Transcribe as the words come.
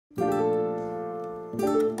I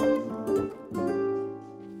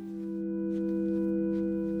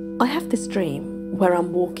have this dream where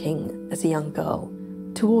I'm walking as a young girl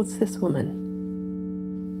towards this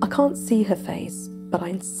woman. I can't see her face, but I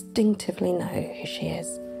instinctively know who she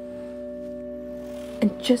is.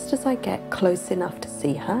 And just as I get close enough to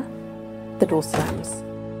see her, the door slams.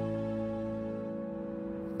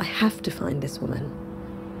 I have to find this woman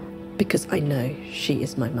because I know she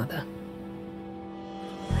is my mother.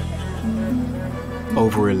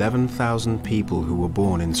 Over 11,000 people who were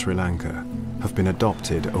born in Sri Lanka have been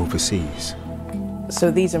adopted overseas. So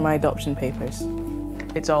these are my adoption papers.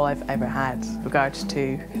 It's all I've ever had with regards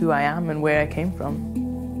to who I am and where I came from.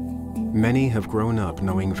 Many have grown up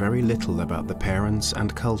knowing very little about the parents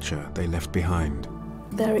and culture they left behind.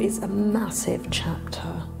 There is a massive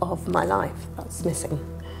chapter of my life that's missing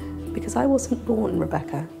because I wasn't born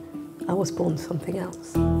Rebecca. I was born something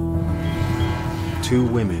else. 2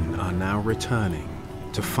 women are now returning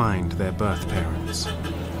to find their birth parents.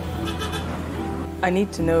 I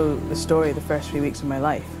need to know the story of the first 3 weeks of my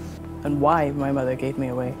life and why my mother gave me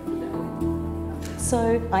away.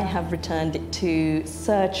 So I have returned to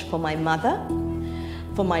search for my mother,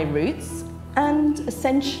 for my roots, and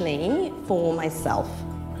essentially for myself.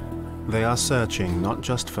 They are searching not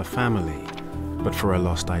just for family, but for a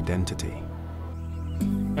lost identity.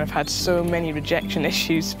 I've had so many rejection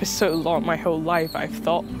issues for so long, my whole life, I've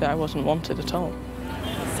thought that I wasn't wanted at all.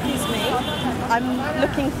 Excuse me, I'm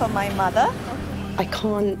looking for my mother. I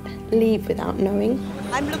can't leave without knowing.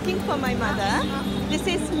 I'm looking for my mother. This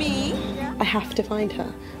is me. I have to find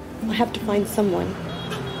her. I have to find someone.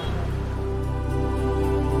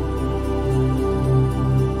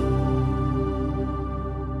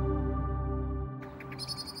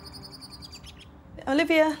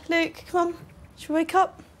 Olivia, Luke, come on. Should we wake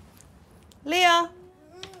up? Leah.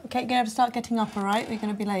 Okay, you're going to have to start getting up, all right? We're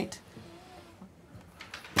going to be late.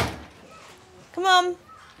 Come on.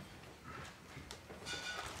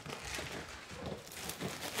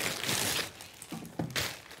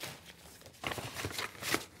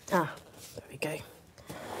 Ah, there we go.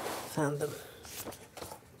 Found them.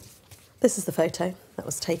 This is the photo that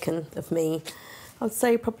was taken of me, I would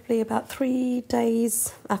say probably about 3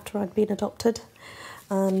 days after I'd been adopted.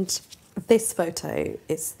 And this photo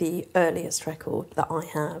is the earliest record that I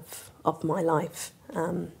have of my life.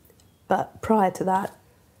 But prior to that,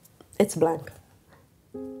 it's blank.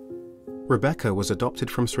 Rebecca was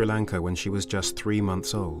adopted from Sri Lanka when she was just 3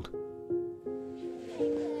 months old.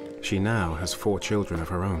 She now has 4 children of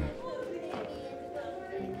her own.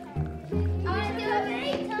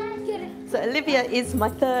 So Olivia is my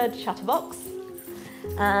 3rd chatterbox.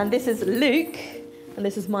 And this is Luke. And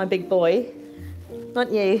this is my big boy.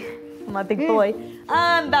 Not you, my big boy.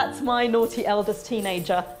 And that's my naughty eldest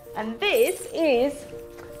teenager. And this is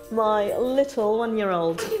my little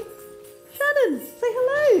 1-year-old. Shannon, say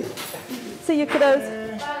hello. See you, kiddos.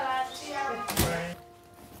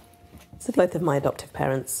 So both of my adoptive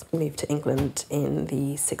parents moved to England in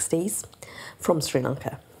the 60s from Sri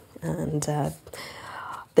Lanka, and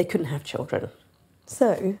they couldn't have children.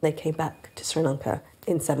 So they came back to Sri Lanka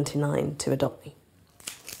in '79 to adopt me.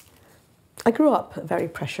 I grew up a very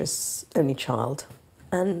precious only child,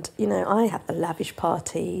 and you know, I had the lavish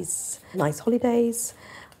parties, nice holidays,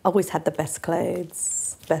 always had the best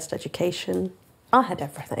clothes, best education. I had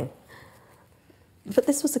everything. But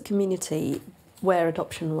this was a community where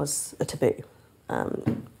adoption was a taboo.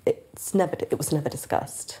 It was never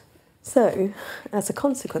discussed. So, as a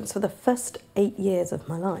consequence, for the first 8 years of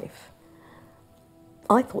my life,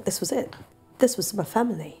 I thought this was it. This was my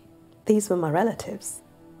family. These were my relatives.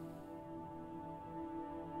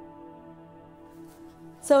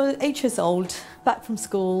 So 8 years old, back from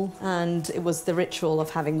school, and it was the ritual of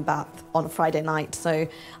having a bath on a Friday night. So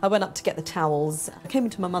I went up to get the towels. I came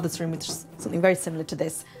into my mother's room, which is something very similar to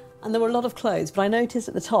this. And there were a lot of clothes, but I noticed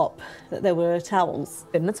at the top that there were towels.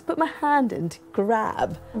 And I put my hand in to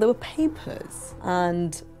grab. There were papers,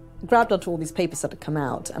 and grabbed onto all these papers that had come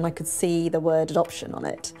out, and I could see the word adoption on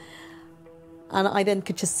it. And I then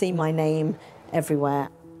could just see my name everywhere.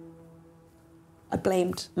 I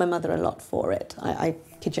blamed my mother a lot for it. I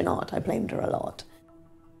kid you not, I blamed her a lot.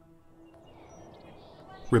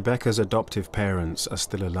 Rebecca's adoptive parents are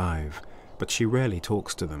still alive, but she rarely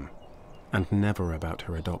talks to them, and never about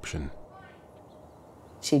her adoption.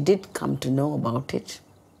 She did come to know about it,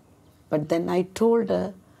 but then I told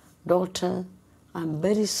her, daughter, I'm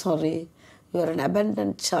very sorry, you're an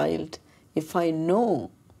abandoned child. If I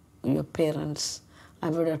know your parents, I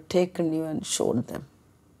would have taken you and showed them.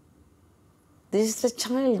 This is the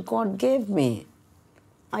child God gave me.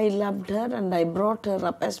 I loved her and I brought her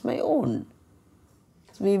up as my own.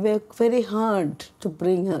 We work very hard to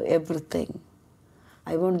bring her everything.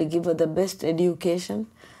 I want to give her the best education.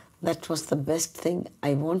 That was the best thing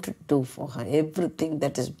I wanted to do for her, everything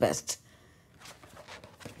that is best.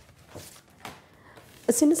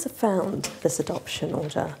 As soon as I found this adoption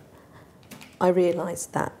order, I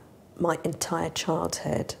realised that my entire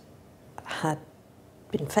childhood had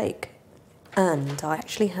been fake. And I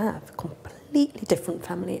actually have a completely different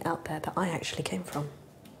family out there that I actually came from.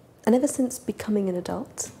 And ever since becoming an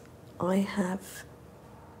adult, I have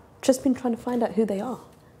just been trying to find out who they are.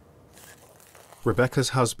 Rebecca's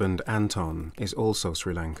husband, Anton, is also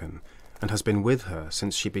Sri Lankan and has been with her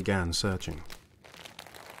since she began searching.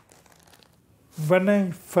 When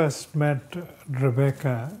I first met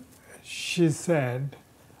Rebecca, she said,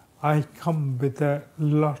 I come with a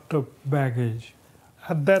lot of baggage.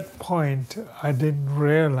 At that point, I didn't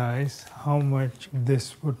realize how much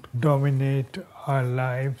this would dominate our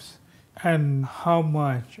lives and how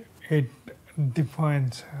much it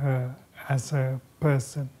defines her as a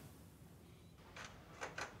person.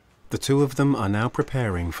 The two of them are now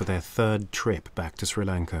preparing for their third trip back to Sri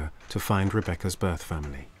Lanka to find Rebecca's birth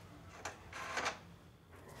family.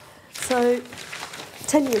 So,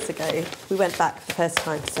 10 years ago, we went back for the first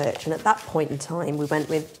time to search, and at that point in time, we went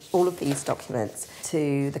with all of these documents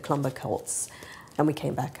to the Colombo courts, and we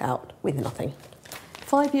came back out with nothing.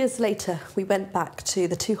 5 years later, we went back to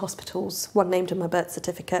the two hospitals, one named on my birth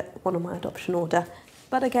certificate, one on my adoption order,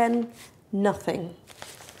 but again, nothing.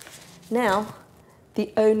 Now,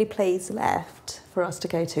 the only place left for us to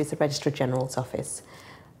go to is the Registrar General's office.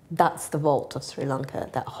 That's the vault of Sri Lanka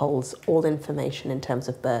that holds all information in terms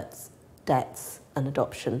of births, deaths, and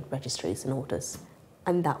adoption registries and orders.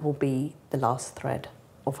 And that will be the last thread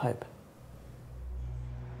of hope.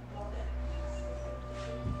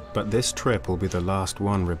 But this trip will be the last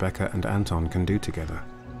one Rebecca and Anton can do together.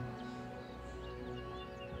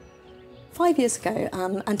 5 years ago,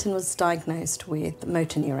 Anton was diagnosed with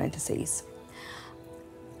motor neurone disease.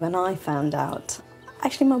 When I found out,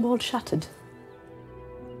 actually my world shattered.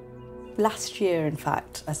 Last year, in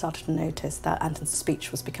fact, I started to notice that Anton's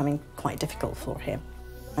speech was becoming quite difficult for him,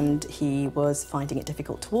 and he was finding it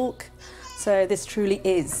difficult to walk. So this truly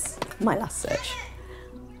is my last search,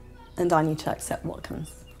 and I need to accept what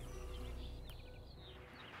comes.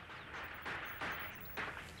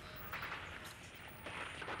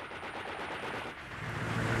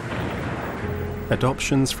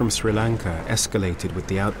 Adoptions from Sri Lanka escalated with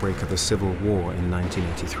the outbreak of the Civil War in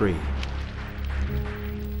 1983.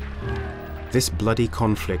 This bloody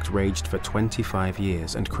conflict raged for 25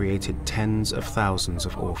 years and created tens of thousands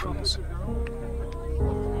of orphans.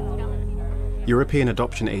 European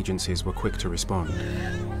adoption agencies were quick to respond.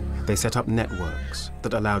 They set up networks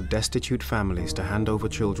that allowed destitute families to hand over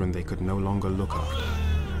children they could no longer look after.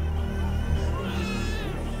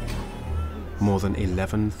 More than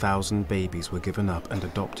 11,000 babies were given up and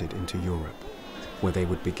adopted into Europe, where they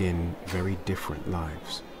would begin very different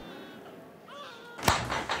lives.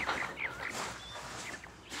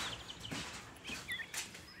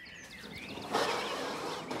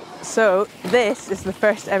 So this is the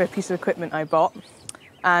first ever piece of equipment I bought,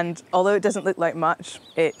 and although it doesn't look like much,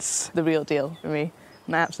 it's the real deal for me,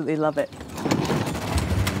 and I absolutely love it.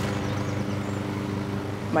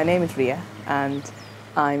 My name is Rhea, and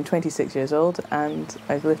I'm 26 years old, and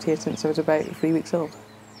I've lived here since I was about 3 weeks old.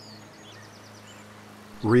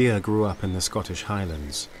 Rhea grew up in the Scottish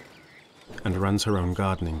Highlands and runs her own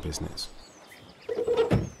gardening business.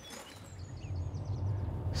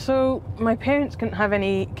 So my parents couldn't have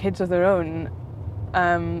any kids of their own,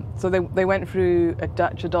 so they went through a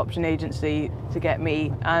Dutch adoption agency to get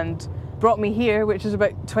me and brought me here, which is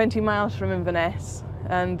about 20 miles from Inverness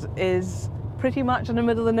and is pretty much in the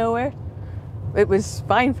middle of nowhere. It was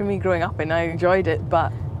fine for me growing up and I enjoyed it,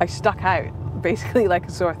 but I stuck out basically like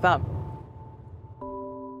a sore thumb.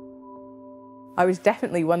 I was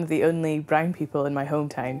definitely one of the only brown people in my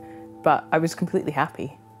hometown, but I was completely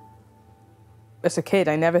happy. As a kid,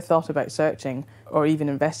 I never thought about searching or even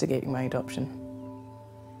investigating my adoption.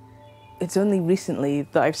 It's only recently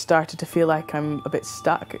that I've started to feel like I'm a bit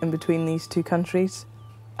stuck in between these two countries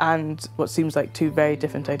and what seems like two very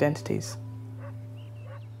different identities.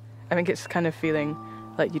 I think it's kind of feeling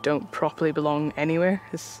like you don't properly belong anywhere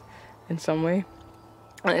in some way.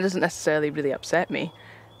 And it doesn't necessarily really upset me,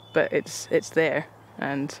 but it's there,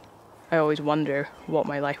 and I always wonder what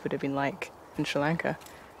my life would have been like in Sri Lanka.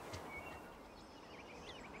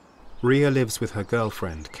 Rhea lives with her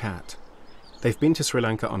girlfriend, Kat. They've been to Sri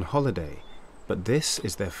Lanka on holiday, but this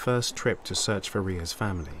is their first trip to search for Rhea's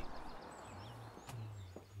family.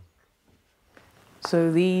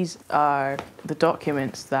 So these are the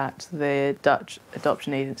documents that the Dutch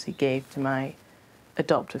adoption agency gave to my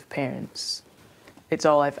adoptive parents. It's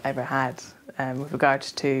all I've ever had with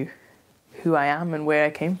regards to who I am and where I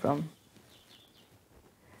came from.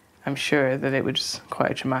 I'm sure that it was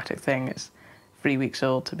quite a traumatic thing. It's 3 weeks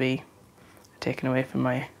old to be taken away from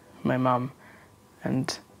my mum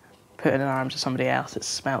and put in the arms of somebody else that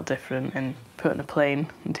smelled different and put in a plane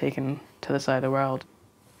and taken to the side of the world.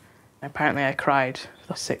 Apparently I cried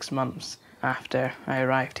for 6 months after I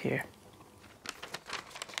arrived here.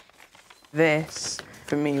 This,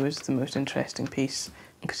 for me, was the most interesting piece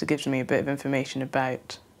because it gives me a bit of information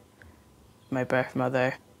about my birth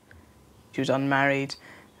mother. She was unmarried,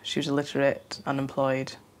 she was illiterate,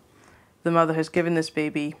 unemployed. The mother has given this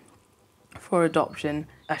baby for adoption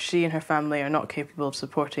as she and her family are not capable of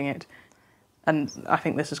supporting it. And I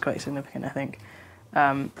think this is quite significant, I think.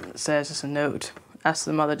 It says as a note, as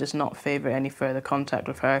the mother does not favour any further contact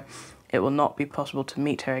with her, it will not be possible to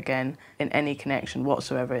meet her again in any connection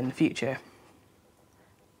whatsoever in the future.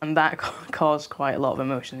 And that caused quite a lot of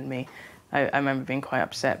emotion in me. I remember being quite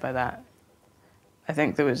upset by that. I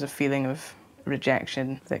think there was a feeling of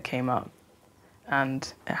rejection that came up,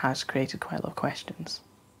 and it has created quite a lot of questions.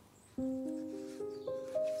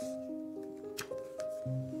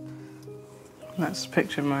 That's a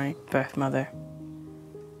picture of my birth mother.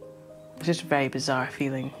 It's just a very bizarre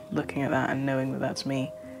feeling looking at that and knowing that that's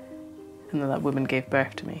me and that that woman gave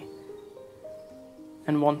birth to me.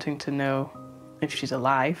 And wanting to know if she's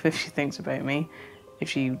alive, if she thinks about me, if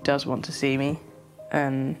she does want to see me.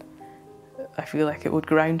 And I feel like it would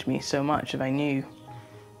ground me so much if I knew.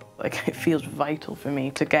 Like, it feels vital for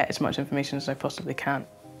me to get as much information as I possibly can.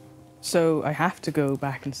 So I have to go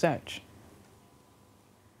back and search.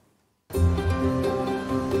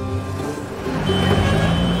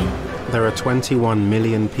 There are 21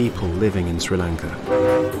 million people living in Sri Lanka.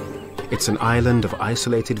 It's an island of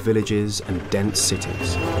isolated villages and dense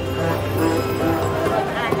cities.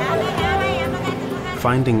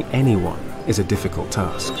 Finding anyone is a difficult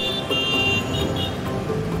task.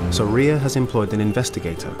 So Rhea has employed an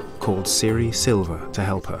investigator called Sri Silva to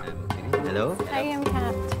help her. Hello? Hi, I'm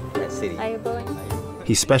Kat. Siri. How are you going?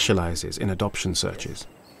 He specializes in adoption searches.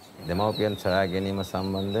 දෙමව්පියන් සොයා ගැනීම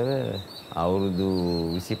සම්බන්ධව අවුරුදු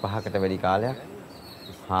 25කට වැඩි කාලයක්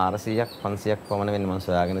 400ක් 500ක් පමණ වෙන්න මම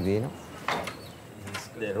සොයාගෙන තියෙනවා.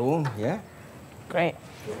 The room, yeah? Great.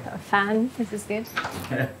 A fan, this is good.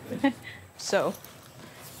 So,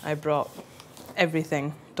 I brought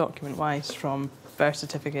everything document-wise, from birth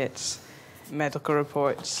certificates, medical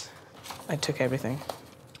reports. I took everything.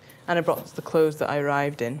 And I brought the clothes that I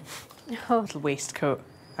arrived in. A little waistcoat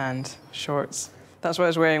and shorts. That's what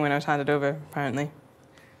I was wearing when I was handed over, apparently.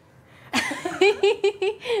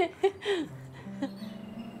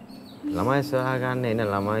 ළමයි සොයා ගන්න එන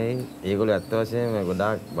ළමයි ඒගොල්ලෝ ඇත්ත වශයෙන්ම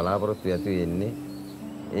ගොඩාක් බලාපොරොත්තු ඇති වෙන්නේ.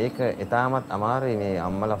 ඒක ඊටමත් අමාරුයි මේ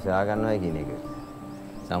අම්මලා සොයා ගන්නවා කියන එක.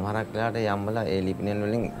 සමහරක් වෙලාවට ඒ අම්මලා ඒ ලිපිනයන්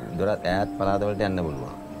වලින් දොර ඈත් පළාත වලට යන්න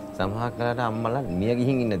පුළුවන්. සමහරක් වෙලාවට අම්මලා මිය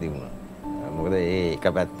ගිහින් ඉන්න තිබුණා. මොකද ඒ එක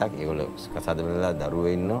පැත්තක් ඒගොල්ලෝ කසාද වෙලා දරුවෝ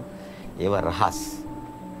ඉන්නවා. ඒව රහස්.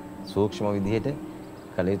 සූක්ෂම විදිහට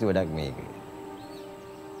කළ යුතු වැඩක් මේක.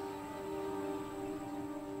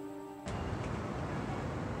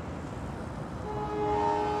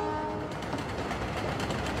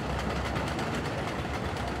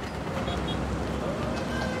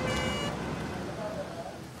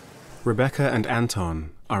 Rebecca and Anton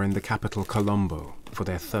are in the capital Colombo for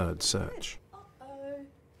their third search.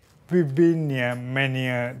 We've been here many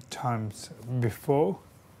times before,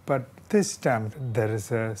 but this time there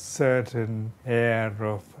is a certain air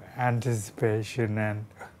of anticipation and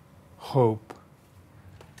hope.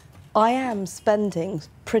 I am spending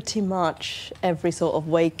pretty much every sort of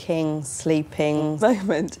waking, sleeping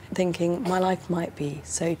moment thinking my life might be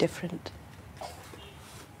so different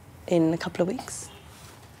in a couple of weeks.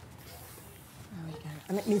 There we go.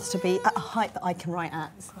 And it needs to be at a height that I can write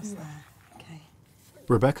at. Across there. Okay.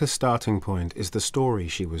 Rebecca's starting point is the story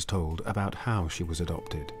she was told about how she was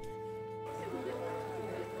adopted.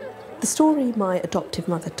 The story my adoptive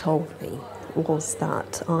mother told me was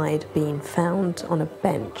that I'd been found on a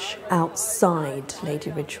bench outside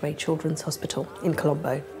Lady Ridgeway Children's Hospital in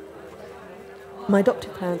Colombo. My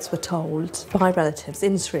adoptive parents were told by relatives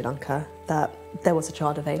in Sri Lanka that there was a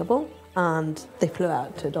child available and they flew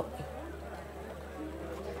out to adopt me.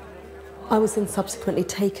 I was then subsequently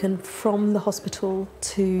taken from the hospital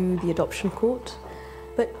to the adoption court,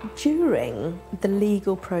 but during the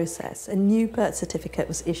legal process, a new birth certificate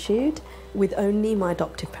was issued with only my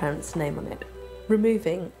adoptive parents' name on it,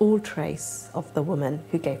 removing all trace of the woman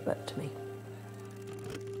who gave birth to me.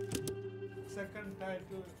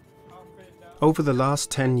 Over the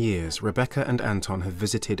last 10 years, Rebecca and Anton have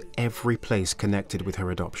visited every place connected with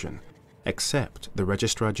her adoption, except the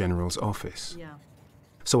Registrar General's office. Yeah.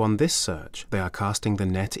 So on this search, they are casting the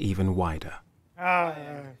net even wider. How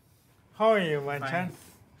are you, my son?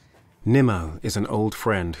 Nimal is an old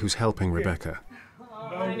friend who's helping Rebecca.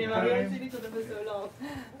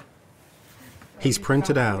 He's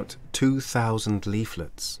printed out 2,000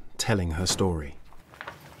 leaflets telling her story.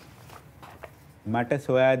 What does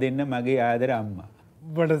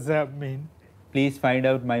that mean? Please find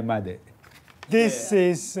out my mother. This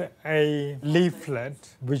is a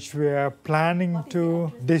leaflet which we are planning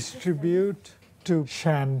to distribute to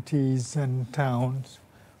shanties and towns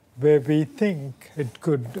where we think it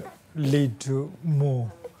could lead to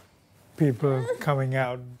more people coming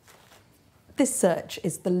out. This search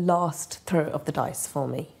is the last throw of the dice for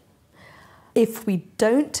me. If we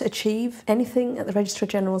don't achieve anything at the Registrar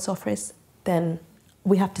General's office, then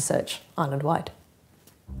we have to search island-wide.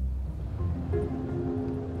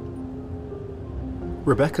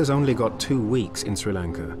 Rebecca's only got 2 weeks in Sri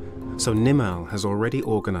Lanka, so Nimal has already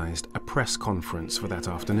organised a press conference for that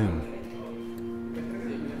afternoon.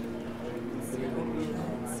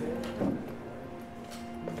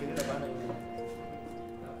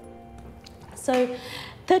 So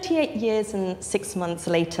 38 years and 6 months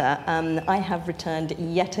later, I have returned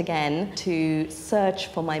yet again to search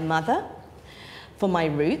for my mother, for my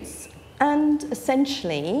roots, and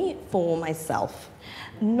essentially for myself.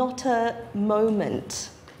 Not a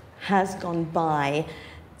moment has gone by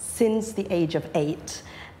since the age of 8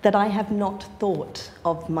 that I have not thought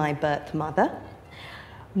of my birth mother,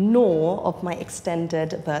 nor of my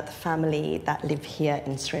extended birth family that live here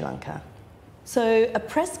in Sri Lanka. So a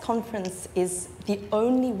press conference is the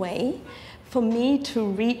only way for me to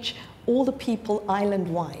reach all the people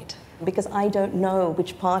island-wide, because I don't know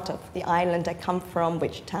which part of the island I come from,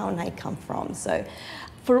 which town I come from. So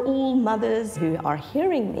for all mothers who are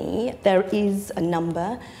hearing me, there is a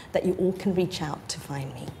number that you all can reach out to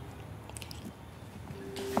find me.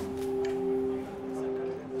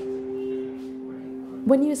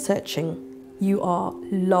 When you're searching, you are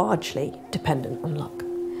largely dependent on luck.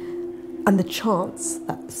 And the chance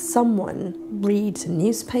that someone reads a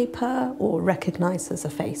newspaper or recognises a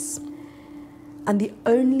face. And the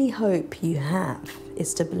only hope you have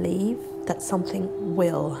is to believe that something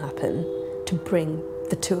will happen to bring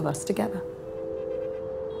the two of us together.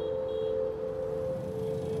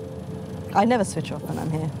 I never switch off when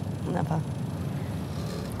I'm here, never.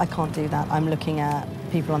 I can't do that. I'm looking at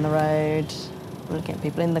people on the road, I'm looking at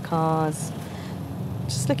people in the cars,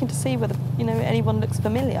 just looking to see whether, anyone looks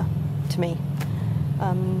familiar to me.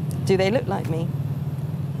 Do they look like me?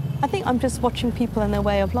 I think I'm just watching people and their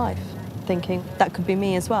way of life, thinking that could be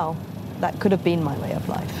me as well. That could have been my way of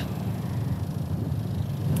life.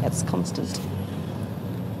 It's constant.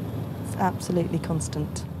 It's absolutely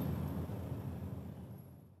constant.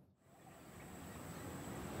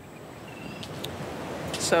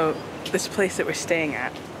 So this place that we're staying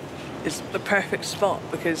at is the perfect spot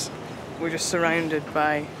because we're just surrounded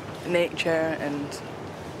by nature and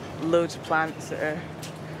loads of plants that are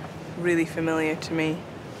really familiar to me.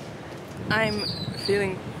 I'm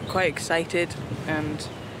feeling quite excited, and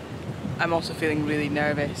I'm also feeling really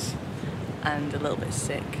nervous and a little bit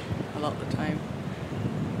sick a lot of the time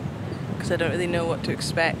because I don't really know what to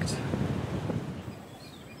expect.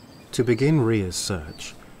 To begin Rhea's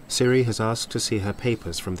search, Siri has asked to see her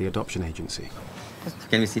papers from the adoption agency.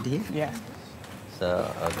 Can we sit here? Yeah.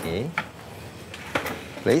 So, okay.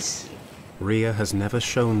 Please. Rhea has never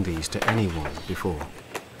shown these to anyone before.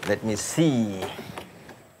 Let me see.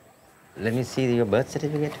 Let me see your birth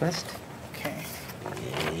certificate first. Okay.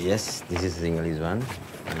 Yes, this is the English one.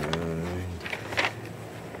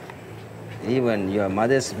 Even your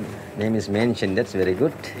mother's name is mentioned. That's very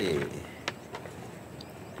good.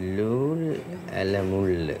 Lul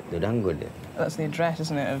Alamul Dodangod. That's the address,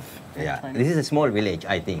 isn't it? Of Yeah, this is a small village,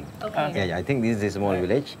 I think. Okay. Yeah, I think this is a small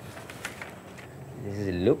village. This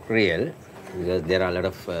is look real because there are a lot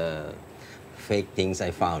of fake things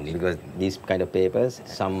I found because these kind of papers,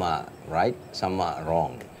 some are right, some are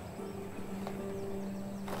wrong.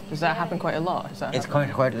 Does that happen quite a lot? It's quite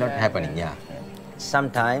a lot happening, yeah.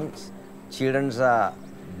 Sometimes children are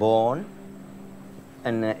born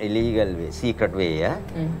in an illegal way, secret way, yeah?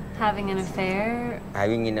 Having an affair.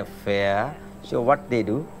 Having an affair. So what they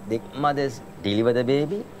do, the mothers deliver the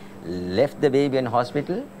baby, left the baby in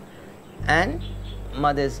hospital, and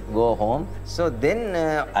mothers go home. So then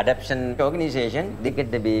adoption organization, they get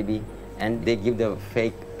the baby and they give the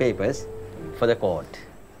fake papers for the court.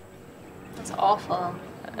 That's awful.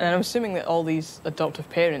 And I'm assuming that all these adoptive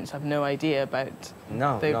parents have no idea about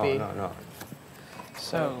No.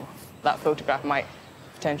 So that photograph might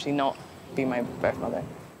potentially not be my birth mother.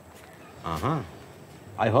 Uh-huh.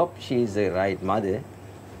 I hope she is the right mother,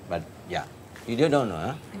 but yeah, you don't know,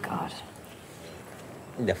 huh? My God.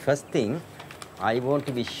 The first thing, I want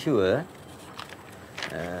to be sure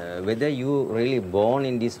whether you really born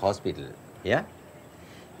in this hospital, yeah?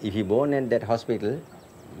 If you born in that hospital,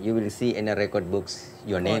 you will see in the record books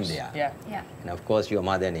your name there. Yeah. Yeah. And of course your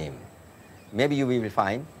mother name. Maybe you will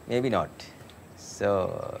find, maybe not. So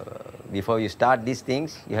before you start these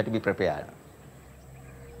things, you have to be prepared.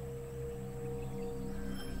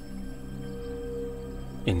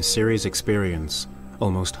 In Siri's experience,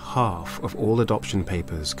 almost half of all adoption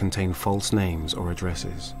papers contain false names or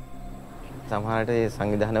addresses. සමහරට ඒ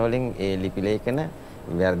සංවිධාන වලින් ඒ ලිපි ලේඛන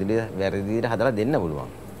වැරදිට හදලා දෙන්න පුළුවන්.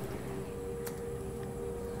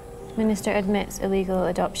 Minister admits illegal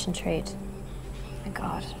adoption trade. My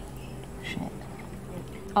God. Shit.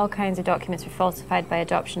 All kinds of documents were falsified by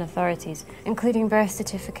adoption authorities, including birth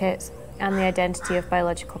certificates and the identity of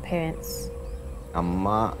biological parents.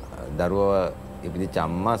 අම්මා දරුවව ඉපදිච්ච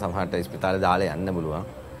අම්මා සමහරට ස්පිතාලේ දාලා යන්න පුළුවන්.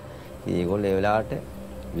 ඒගොල්ලෝ ඒ වෙලාවට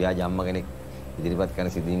ව්‍යාජ අම්මා කෙනෙක් ඉදිරිපත් කරන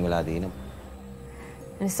සිදුවීම් වෙලා තියෙනවා.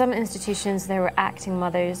 In some institutions, there were acting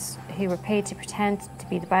mothers who were paid to pretend to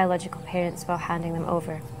be the biological parents while handing them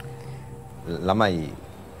over. ළමයි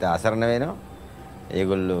අසරණ වෙනවා.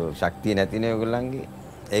 ඒගොල්ලෝ ශක්තිය නැතිනේ ඒගොල්ලන්ගේ.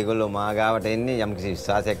 ඒගොල්ලෝ මා ගාවට එන්නේ යම්කිසි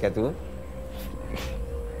විශ්වාසයක් ඇතුව.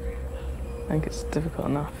 I think it's difficult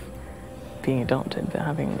enough being adopted, but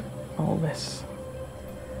having all this.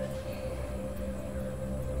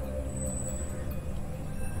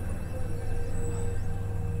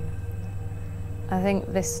 I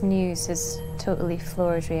think this news has totally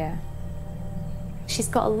floored Rhea. She's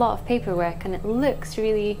got a lot of paperwork and it looks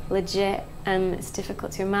really legit, and it's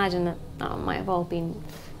difficult to imagine that that might have all been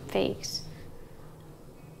faked.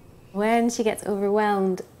 When she gets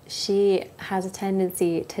overwhelmed, she has a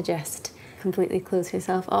tendency to just completely close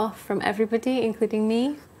herself off from everybody, including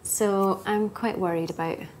me. So I'm quite worried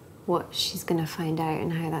about what she's going to find out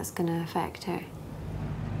and how that's going to affect her.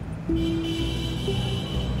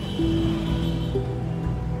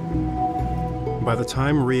 By the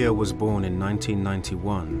time Rhea was born in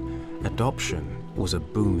 1991, adoption was a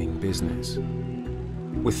booming business.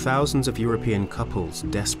 With thousands of European couples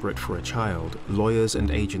desperate for a child, lawyers and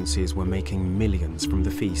agencies were making millions from the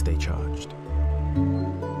fees they charged.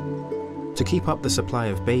 To keep up the supply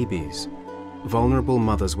of babies, vulnerable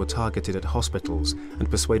mothers were targeted at hospitals and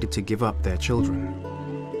persuaded to give up their children.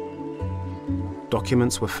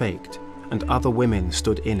 Documents were faked, and other women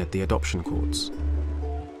stood in at the adoption courts.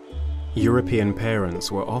 European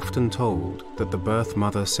parents were often told that the birth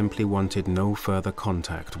mother simply wanted no further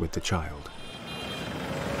contact with the child.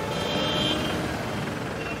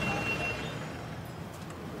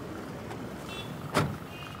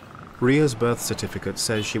 Rhea's birth certificate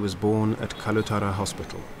says she was born at Kalutara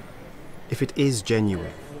Hospital. If it is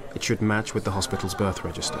genuine, it should match with the hospital's birth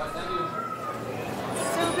register.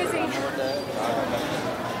 So busy.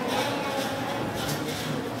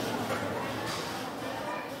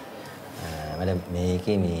 Madam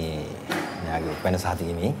මේකේ මේ මෙයාගේ උපැන්න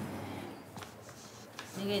සහතිකේ මේ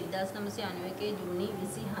මේක 1991 ජූනි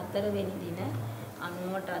 24 වෙනි දින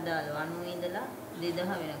 90ට අදාළව 90 ඉඳලා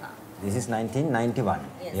 2000 වෙනකම්. This is 1991.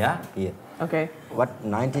 Yes. Yeah, here. Okay. What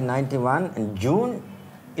 1991 and June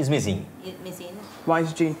is missing. Missing. Why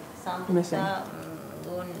is June Some missing?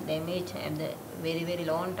 gone damaged at the very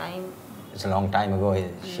long time. It's a long time ago,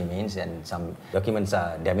 she means, and some documents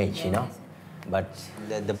are damaged, you know. But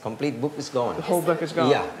the complete book is gone. The whole book is gone?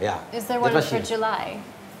 Yeah, yeah. Is there one for July?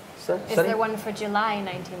 Is there one for July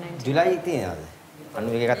 1990? July තියෙනවද? අන්න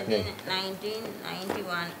මේකත්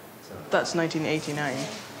 1991. That's 1989.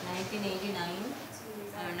 1989.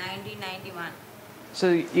 1991. So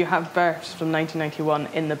you have births from 1991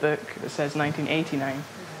 in the book that says 1989.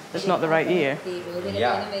 That's not the right year.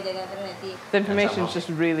 The information is just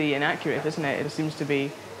really inaccurate, isn't it? It seems to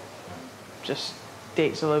be just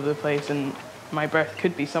dates all over the place, and my birth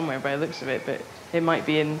could be somewhere by the looks of it, but it might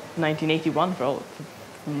be in 1981 from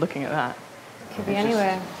looking at that. Could be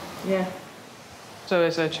anywhere. Yeah. So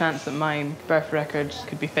there's a chance that my birth records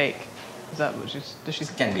could be fake. Is that what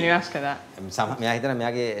can you ask her that? මෙයා හිතන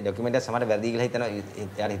මෙයාගේ document එක සමහර වැරදි කියලා හිතනවා.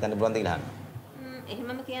 එයාට හිතන්න පුළුවන්ද කියලා අහනවා.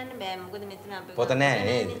 එහෙමම කියන්න බෑ. මොකද මෙතන අපේ පොත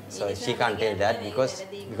නැහැ. So she can't tell that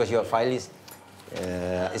because your file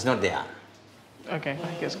is not there. Okay, I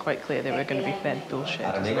think it's quite clear they were going to be fed bullshit.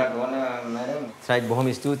 Right, බොහොම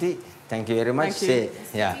ස්තුතියි. Thank you very much. Thank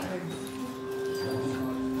you. Yeah.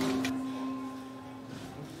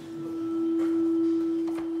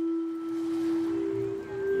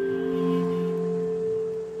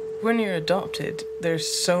 When you're adopted, there's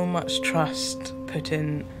so much trust put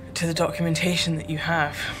in to the documentation that you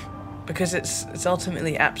have, because it's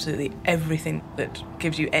ultimately absolutely everything that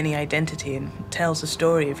gives you any identity and tells the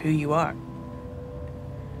story of who you are.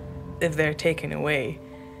 If they're taken away,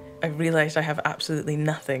 I realised I have absolutely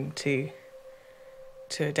nothing to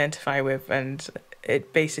identify with, and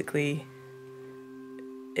it basically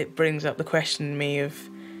brings up the question in me of,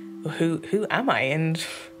 well, who am I? And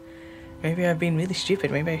maybe I've been really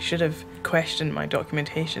stupid. Maybe I should have questioned my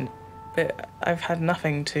documentation. But I've had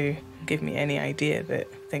nothing to give me any idea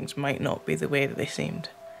that things might not be the way that they seemed.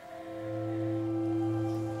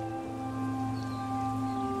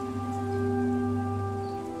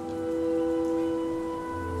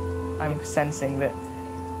 I'm sensing that,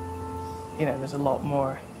 you know, there's a lot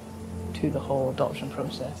more to the whole adoption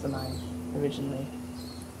process than I originally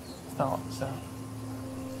thought, so.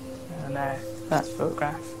 And that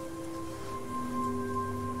photograph.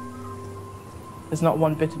 There's not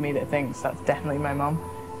one bit of me that thinks that's definitely my mum.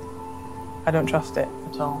 I don't trust it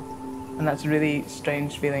at all. And that's a really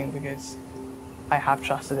strange feeling because I have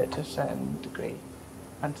trusted it to a certain degree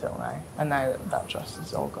until now. And now that trust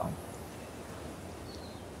is all gone.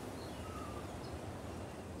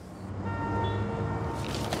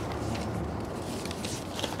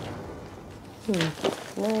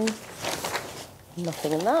 No,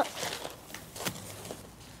 nothing in that.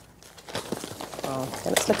 Okay,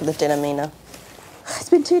 let's look at the dinner menu. It's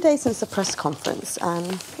been 2 days since the press conference,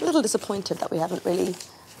 and a little disappointed that we haven't really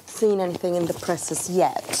seen anything in the press as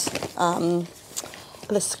yet.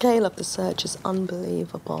 The scale of the search is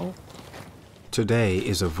unbelievable. Today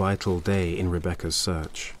is a vital day in Rebecca's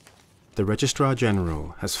search. The Registrar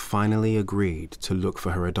General has finally agreed to look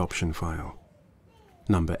for her adoption file,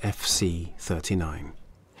 number FC39.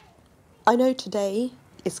 I know today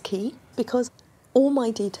is key because all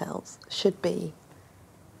my details should be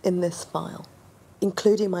in this file,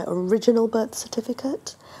 including my original birth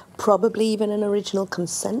certificate, probably even an original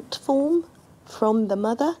consent form from the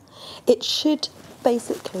mother. It should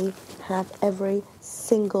basically have every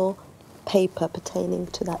single paper pertaining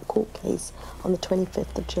to that court case on the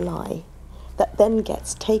 25th of July that then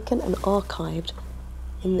gets taken and archived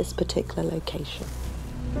in this particular location.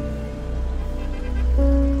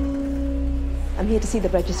 I'm here to see the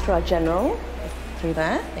Registrar General. Through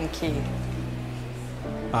there, thank you.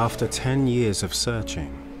 After 10 years of searching,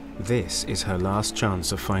 this is her last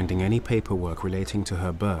chance of finding any paperwork relating to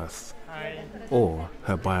her birth or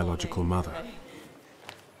her biological mother.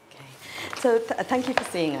 So thank you for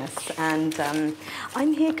seeing us, and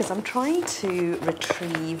I'm here because I'm trying to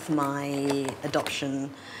retrieve my adoption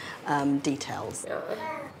details.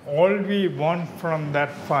 All we want from that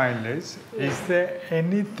file is there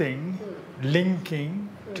anything linking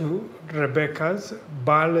to Rebecca's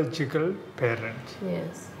biological parents?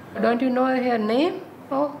 Yes. Don't you know her name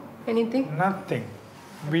or anything? Nothing.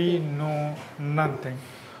 We know nothing.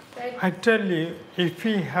 I tell you, if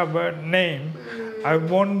we have a name, I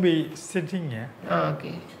won't be sitting here.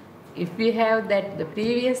 Okay. If we have that the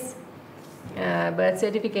previous birth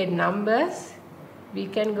certificate numbers, we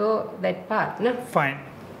can go that path, no? Fine.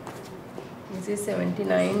 This is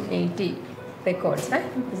 7980 records, right?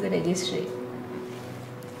 This is the registry.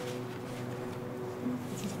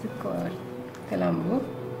 This is the court, Colombo,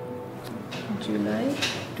 July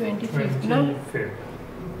 25th, no?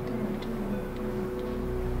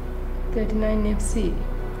 39 FC,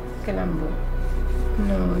 Colombo.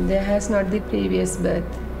 No, there has not the previous birth.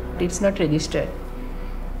 It's not registered.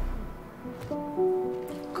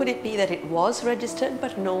 Could it be that it was registered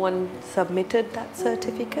but no one submitted that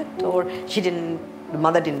certificate, or the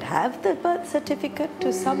mother didn't have the birth certificate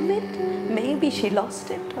to submit? Maybe she lost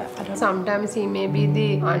it. I don't know. Sometimes he may be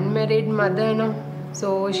the unmarried mother, no?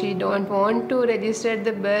 So she don't want to register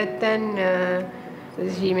the birth, and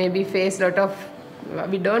she maybe face a lot of,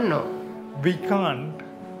 we don't know. We can't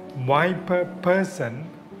wipe a person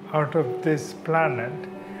out of this planet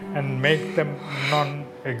and make them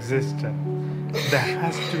non-existent. There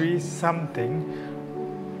has to be something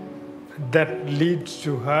that leads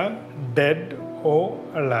to her dead or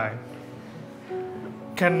alive.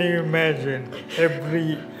 Can you imagine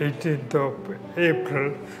every 18th of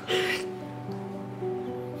April,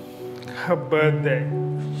 her birthday,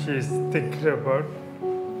 she's thinking about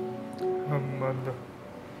her mother.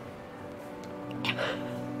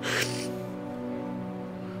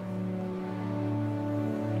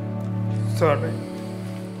 Sorry.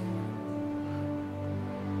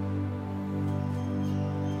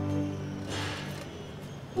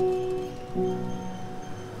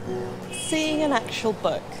 Seeing an actual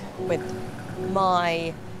book with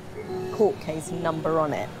my court case number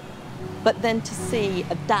on it But then to see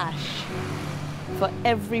a dash for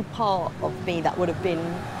every part of me that would have been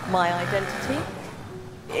my identity,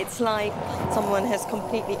 it's like someone has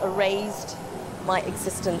completely erased my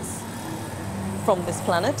existence from this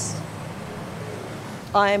planet.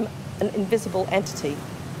 I'm an invisible entity.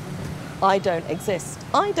 I don't exist.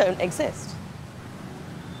 I don't exist.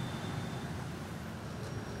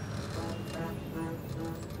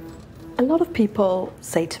 A lot of people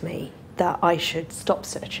say to me that I should stop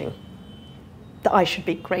searching, that I should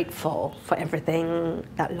be grateful for everything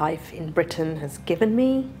that life in Britain has given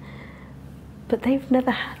me, but they've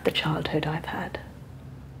never had the childhood I've had.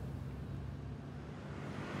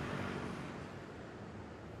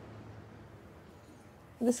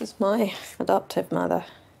 This is my adoptive mother.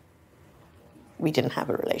 We didn't have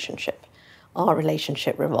a relationship. Our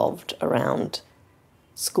relationship revolved around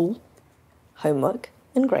school, homework,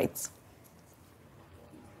 and grades.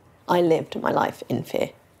 I lived my life in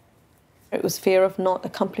fear. It was fear of not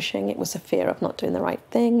accomplishing, it was a fear of not doing the right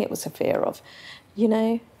thing, it was a fear of, I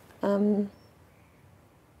don't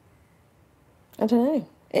know.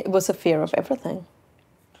 It was a fear of everything.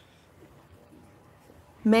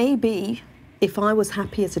 Maybe if I was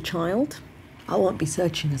happy as a child, I won't be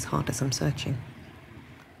searching as hard as I'm searching.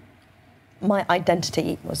 My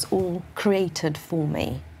identity was all created for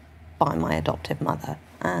me by my adoptive mother,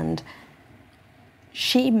 and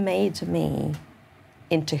she made me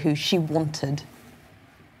into who she wanted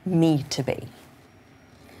me to be.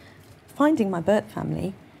 Finding my birth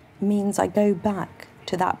family means I go back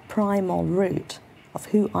to that primal root of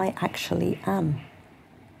who I actually am.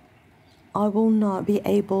 I will not be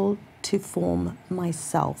able to form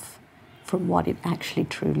myself from what it actually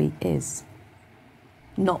truly is,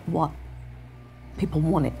 not what people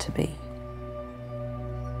want it to be.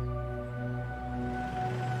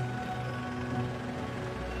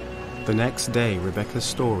 The next day, Rebecca's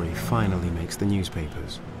story finally makes the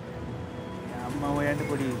newspapers.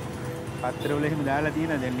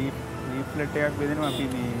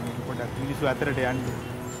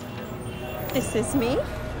 This is me,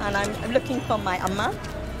 and I'm looking for my Amma.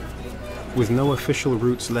 With no official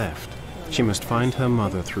routes left, she must find her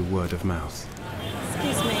mother through word of mouth.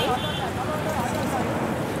 Excuse me.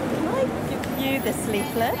 Can I give you this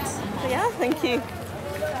leaflet? Yeah, thank you.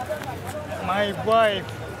 My wife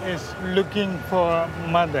is looking for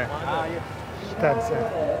mother. That's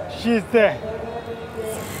it. She's there.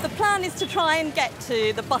 The plan is to try and get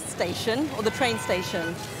to the bus station or the train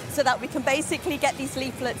station so that we can basically get these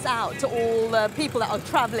leaflets out to all the people that are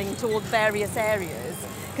travelling towards various areas.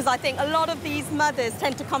 Because I think a lot of these mothers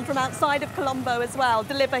tend to come from outside of Colombo as well,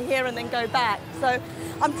 deliver here and then go back. So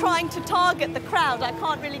I'm trying to target the crowd I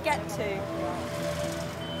can't really get to.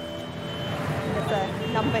 There's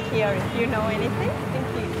a number here if you know anything. Thank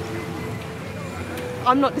you.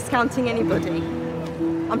 I'm not discounting anybody.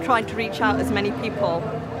 I'm trying to reach out as many people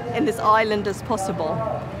in this island as possible,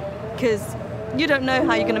 because you don't know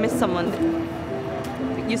how you're going to miss someone.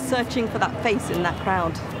 You're searching for that face in that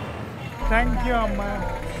crowd. Thank you, Amma.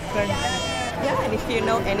 Thank you. Yeah, and if you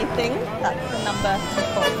know anything, that's the number to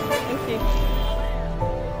call. Thank you.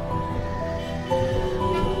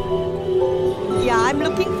 Yeah, I'm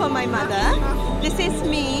looking for my mother. This is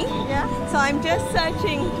me. Yeah. So I'm just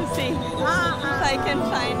searching to see if I can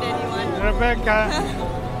find anyone. Rebecca,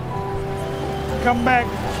 come back.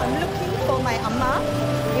 I'm looking for my Amma.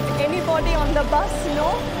 If anybody on the bus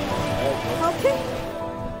know,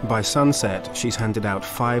 okay. By sunset, she's handed out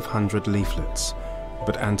 500 leaflets,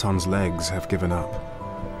 but Anton's legs have given up.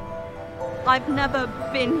 I've never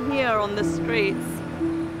been here on the streets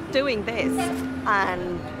doing this,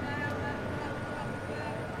 and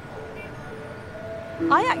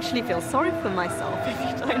I actually feel sorry for myself, if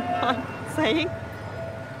you don't mind saying.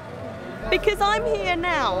 Because I'm here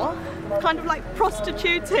now, kind of like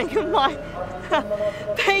prostituting my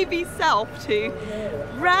baby self to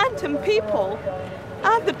random people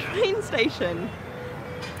at the train station.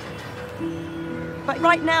 But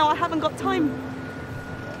right now I haven't got time.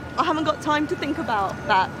 I haven't got time to think about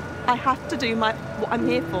that. I have to do what I'm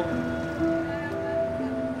here for.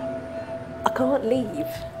 I can't leave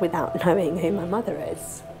without knowing who my mother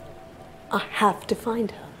is. I have to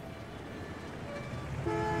find her.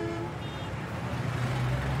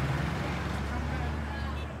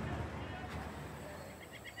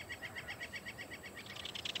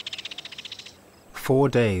 Four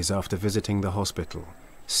days after visiting the hospital,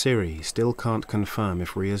 Siri still can't confirm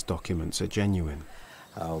if Rhea's documents are genuine.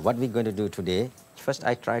 What we're going to do today, first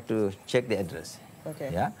I try to check the address.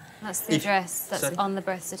 Okay. Yeah? That's the address that's on the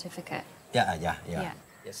birth certificate. Yeah.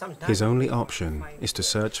 His only option is to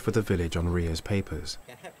search for the village on Rhea's papers.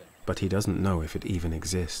 but he doesn't know if it even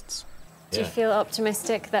exists. Do you feel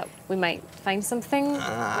optimistic that we might find something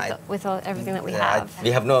with everything that we have?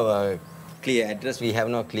 We have no clear address, we have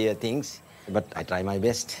no clear things, but I try my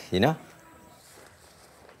best, you know?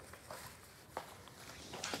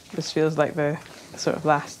 This feels like the sort of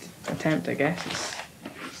last attempt, I guess.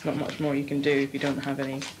 It's not much more you can do if you don't have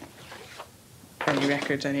any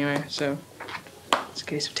records anywhere, so it's a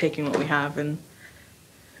case of taking what we have and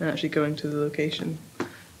actually going to the location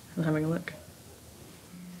and having a look.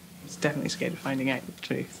 It's definitely scared of finding out the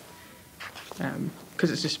truth,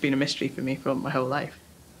 because it's just been a mystery for me for my whole life.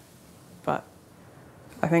 But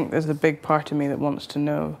I think there's a big part of me that wants to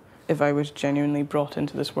know if I was genuinely brought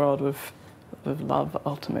into this world with love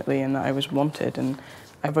ultimately, and that I was wanted, and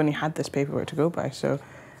I've only had this paperwork to go by, so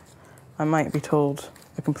I might be told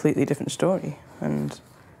a completely different story, and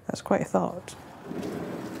that's quite a thought.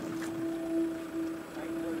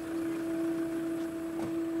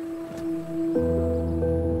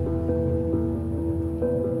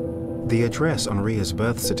 The address on Rhea's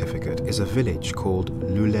birth certificate is a village called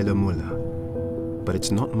Lulelamulla, but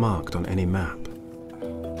it's not marked on any map.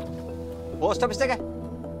 Post office?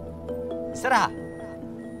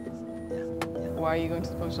 Why are you going to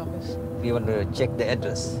the post office? We want to check the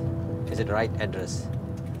address. Is it the right address?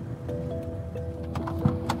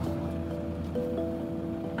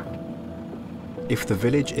 If the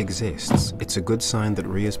village exists, it's a good sign that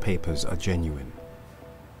Rhea's papers are genuine.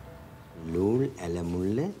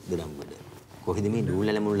 Lulelamulla Durambada. කොහෙද මේ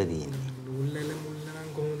ලූලැලමුල්ල තියෙන්නේ? ලූලැලමුල්ල නම්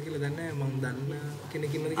කොහොමද කියලා දන්නේ නැහැ. මම දන්න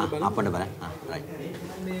කෙනෙක් ඉන්නද කියලා බලන්න. අපිට බලන්න. රයිට්.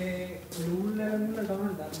 මේ ලූලැලමුල්ල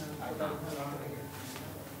තමයි දන්න.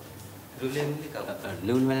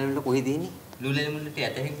 ලූලැලමුල්ල කොහෙද තියෙන්නේ? ලූලැලමුල්ලට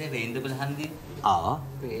යටහින් රේන්ද්‍රපල හන්දිය.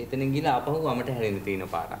 එතනින් ගිහලා ආපහු වමට හැරෙන්න තියෙන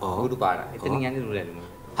පාර. උඩු පාර. එතනින් යන්නේ ලූලැලමුල්ල.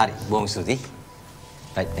 හරි. බොහොම ස්තුතියි.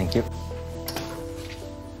 Right, thank you.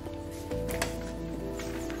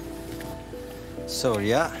 So,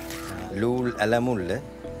 yeah, Lulelamulla,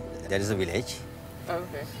 that is a village.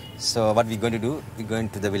 Okay. So, what we're going to do, we're going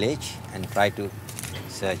to the village and try to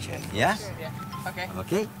search it. Yeah? Yeah. Okay.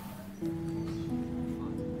 Okay.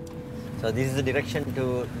 So, this is the direction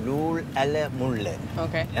to Lulelamulla.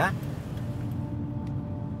 Okay. Yeah?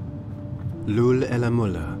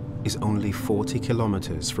 Lulelamulla is only 40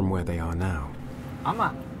 kilometers from where they are now.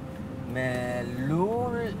 Amma, me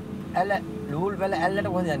Lulelamulla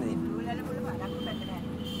කොහොමද යන්නේ?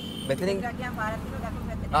 මෙතනින්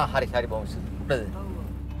හරි බොහොම සුදුයි.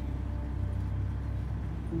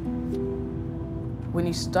 When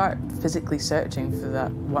you start physically searching for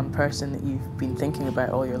that one person that you've been thinking about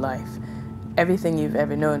all your life, everything you've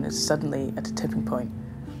ever known is suddenly at a tipping point.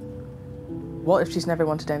 What if she's never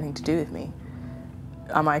wanted anything to do with me?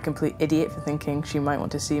 Am I a complete idiot for thinking she might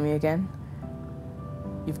want to see me again?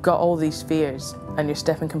 You've got all these fears and you're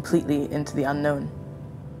stepping completely into the unknown.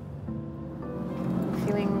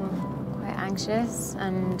 Feeling quite anxious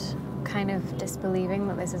and kind of disbelieving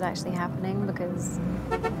that this is actually happening, because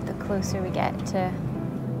the closer we get to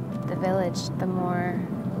the village, the more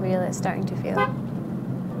real it's starting to feel.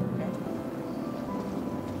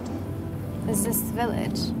 Is this the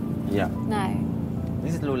village? Yeah. No.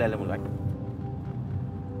 This is Lulelamulla, right?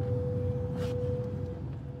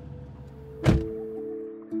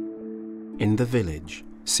 In the village,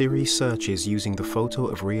 Siri searches using the photo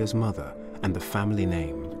of Rhea's mother and the family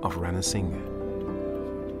name of Ranasinghe.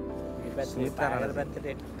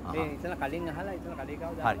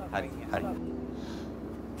 හරි.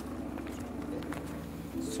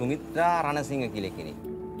 සුමිත්‍රා රණසිංහ කියලා කෙනෙක්.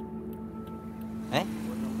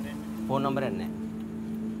 Phone number එක නැහැ.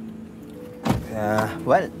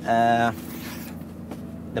 Well,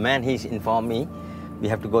 the man he's informed me we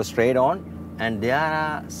have to go straight on, and there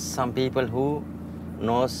are some people who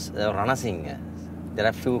knows Ranasinghe. There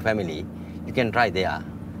are few family. You can try there.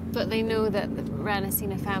 But they know that the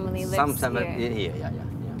Ranasinghe family lives Some here. Yeah.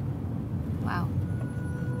 Wow.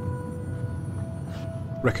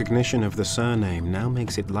 Recognition of the surname now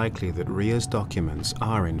makes it likely that Rhea's documents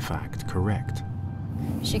are in fact correct.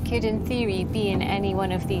 She could, in theory, be in any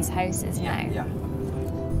one of these houses now. Yeah.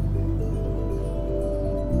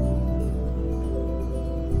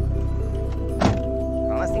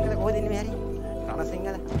 Ranasinghe කොහෙද ඉන්නේ මේ හරි?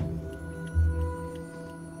 Ranasinghe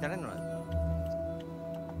දැනනවද?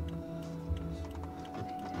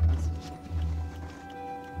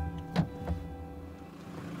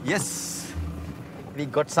 Yes, we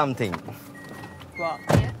got something.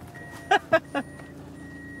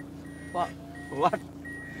 What? What?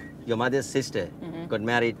 Your mother's sister got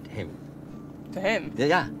married him. To him?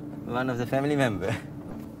 Yeah, one of the family member.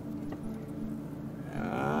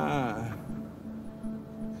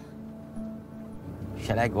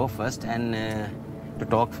 Shall I go first and to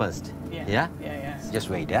talk first? Yeah. Just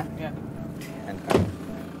wait, yeah? Yeah. And come.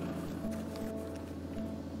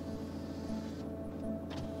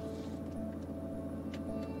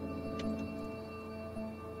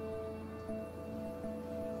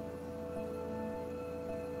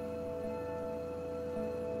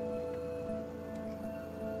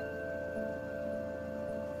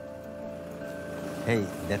 Hey,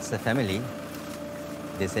 that's the family.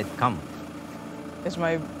 They said come. Is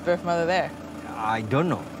my birth mother there? I don't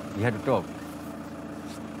know. We had to talk.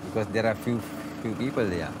 Because there are few people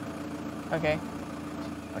there. Okay.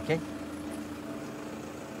 Okay?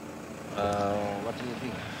 What do you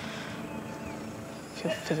think? I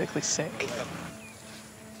feel physically sick.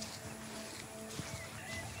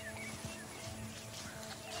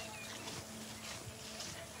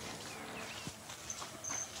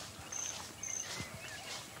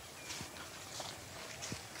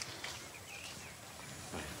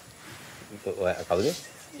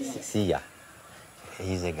 Sia.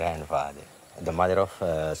 He's a grandfather. The mother of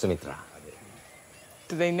Sumitra.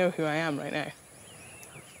 Do they know who I am right now?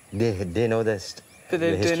 They know the But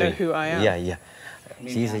they history. know who I am? Yeah.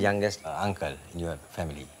 She's the youngest uncle in your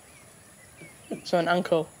family. So an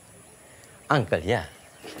uncle? Uncle, yeah.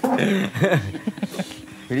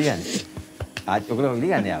 Pilihan. Oglo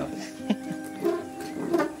pilihan ya.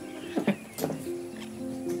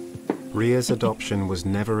 Rhea's adoption was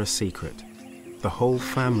never a secret. The whole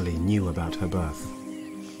family knew about her birth.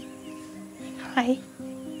 Hi.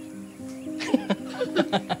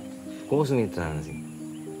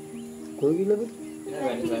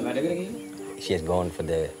 She has gone for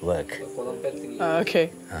the work. Okay.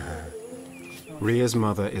 Rhea's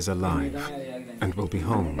mother is alive and will be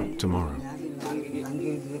home tomorrow.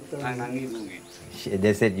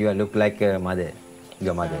 They said you look like your mother.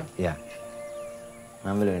 Yeah.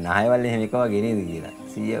 I'm going to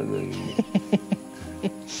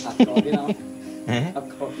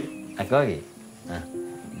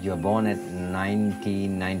you were born at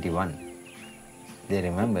 1991. They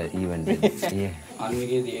remember even then. Yeah.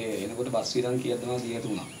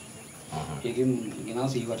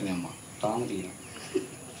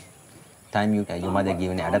 Time your mother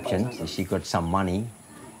given adoption, so she got some money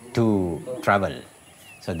to travel.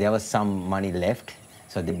 So there was some money left.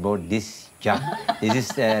 So they bought this jug. This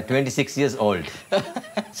is 26 years old.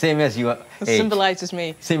 Same as your age. Symbolizes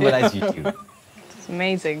me. Symbolizes you too. It's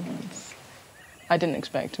amazing. I didn't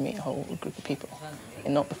expect to meet a whole group of people.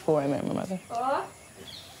 And not before I met my mother.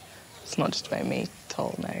 It's not just about me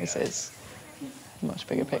tall now, it's a much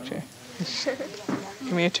bigger picture.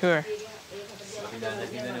 Give me a tour.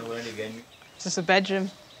 Is this a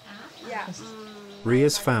bedroom? Yeah.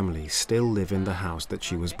 Rhea's family still live in the house that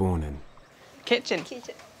she was born in. Kitchen?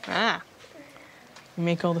 Ah. You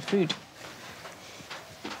make all the food.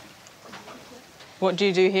 What do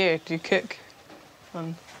you do here? Do you cook?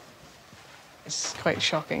 It's quite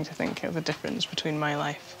shocking to think of the difference between my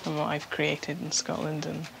life and what I've created in Scotland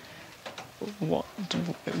and what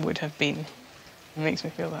it would have been. It makes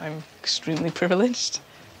me feel that I'm extremely privileged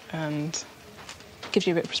and gives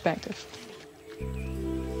you a bit of perspective.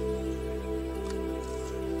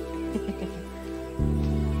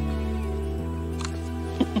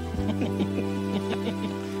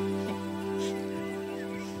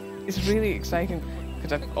 It's really exciting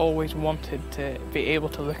because I've always wanted to be able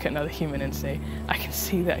to look at another human and say, I can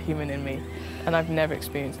see that human in me, and I've never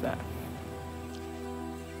experienced that.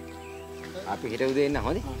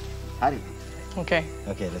 Okay.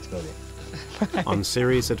 Okay, let's go there. On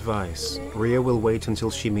Siri's advice, Rhea will wait until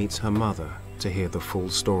she meets her mother to hear the full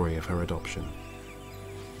story of her adoption.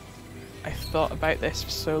 I've thought about this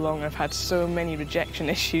for so long. I've had so many rejection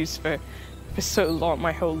issues for so long,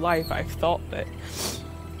 my whole life. I've thought that,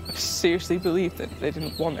 I've seriously believed that they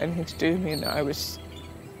didn't want anything to do with me and that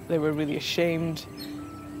they were really ashamed.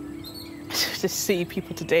 To see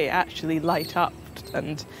people today actually light up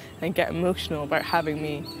and get emotional about having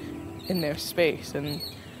me in their space and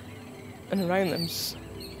around them,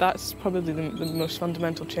 that's probably the most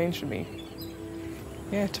fundamental change for me.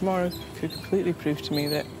 Yeah, tomorrow could completely prove to me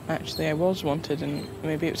that actually I was wanted and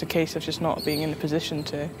maybe it was a case of just not being in a position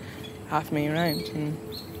to have me around, and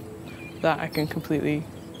that I can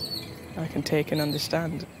take and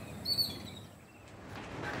understand.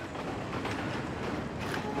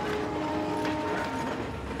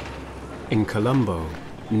 In Colombo,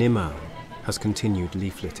 Nima has continued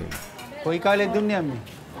leafleting.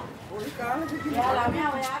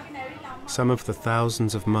 Some of the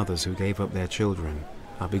thousands of mothers who gave up their children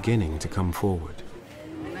are beginning to come forward.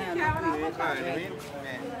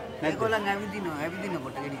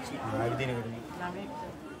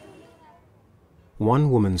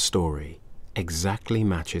 One woman's story exactly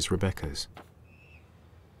matches Rebecca's.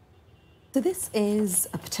 So this is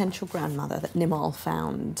a potential grandmother that Nimal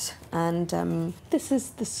found, and this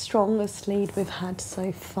is the strongest lead we've had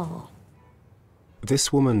so far.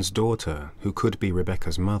 This woman's daughter, who could be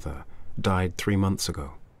Rebecca's mother, died 3 months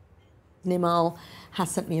ago. Nimal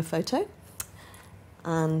has sent me a photo,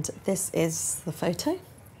 and this is the photo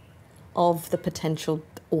of the potential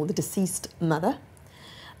or the deceased mother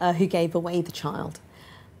who gave away the child.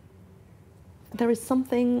 There is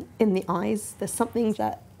something in the eyes, there's something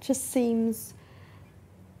that just seems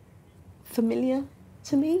familiar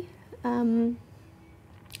to me, and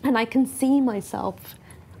I can see myself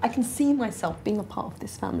being a part of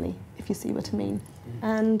this family, if you see what I mean.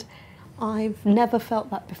 And I've never felt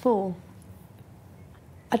that before.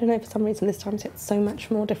 I don't know, for some reason this time it's so much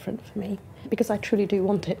more different for me, because I truly do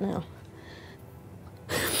want it now.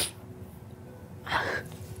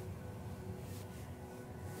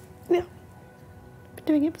 Yeah, I've been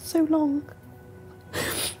doing it for so long.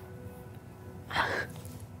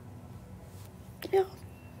 Yeah,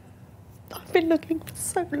 I've been looking for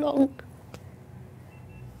so long.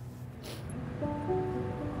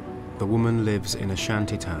 The woman lives in a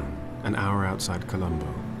shanty town an hour outside Colombo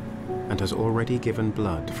and has already given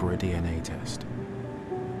blood for a DNA test.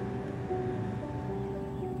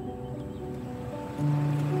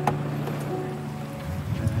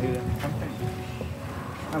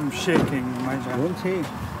 I'm shaking, my child. Don't shake.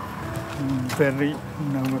 I'm very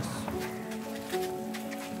nervous.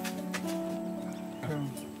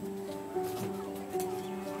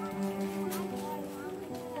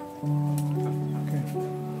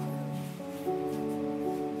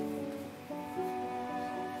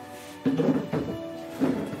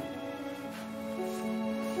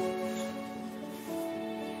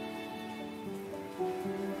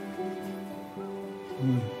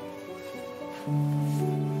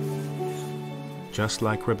 Just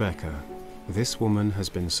like Rebecca, this woman has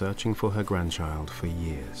been searching for her grandchild for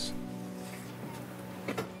years.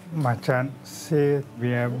 Machan said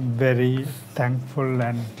we are very thankful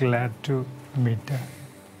and glad to meet her.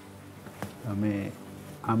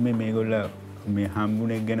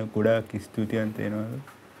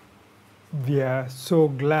 We are so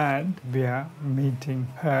glad we are meeting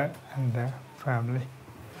her and her family.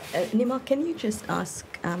 Nima, can you just ask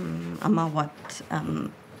Amma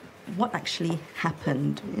what actually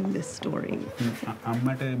happened in this story?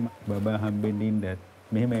 අම්මට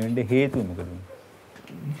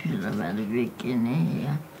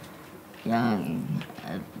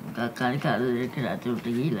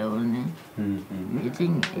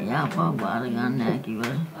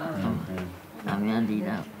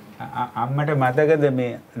මතකද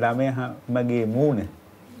මේ ළමයා මගේ මූණ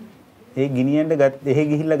ඒ ගිනියන්න එහෙ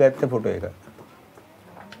ගිහිල්ලා ගත්ත photo එක.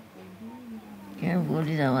 Che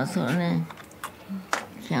vuoi da vasone?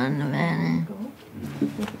 Chianno bene.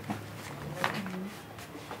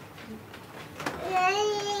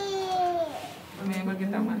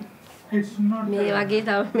 It's not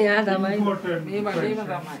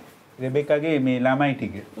රෙබෙකාගේ මේ ළමයි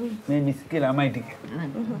ටික. මේ මිස්ගේ ළමයි ටික.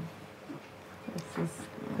 This is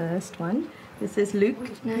the first one. This is Luke.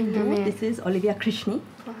 This is Olivia Krishni.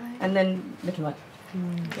 And then little one.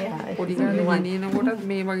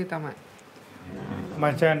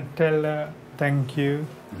 Machan, tell her thank you.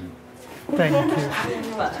 Thank you.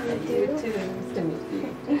 You too. Nice to meet you.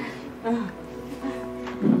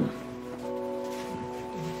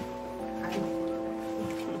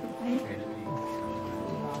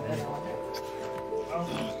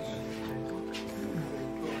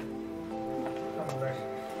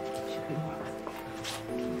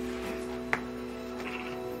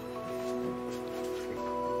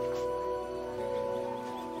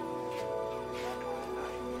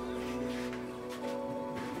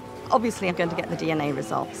 Obviously, I'm going to get the DNA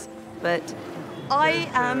results, but I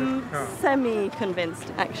am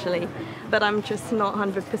semi-convinced, actually, but I'm just not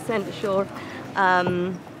 100% sure,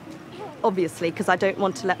 obviously, because I don't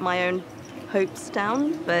want to let my own hopes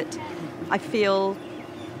down, but I feel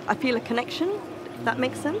a connection, if that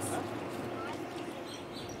makes sense.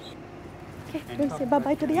 Okay, we'll say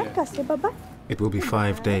bye-bye to the Akka, say bye-bye. It will be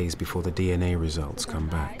 5 days before the DNA results come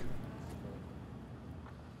back.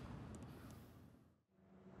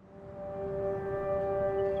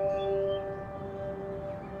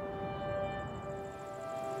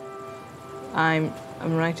 I'm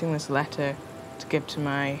writing this letter to give to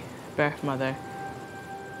my birth mother.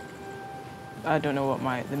 I don't know what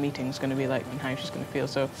the meeting's going to be like and how she's going to feel,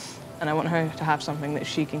 and I want her to have something that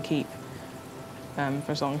she can keep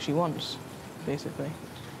for as long as she wants, basically.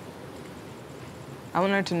 I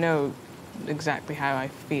want her to know exactly how I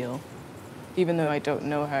feel Even though I don't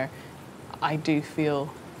know her, I do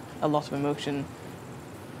feel a lot of emotion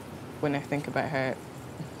when I think about her.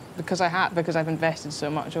 Because I've invested so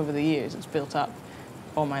much over the years, it's built up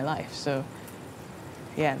all my life. So,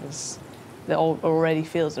 yeah, there already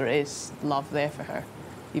feels there is love there for her,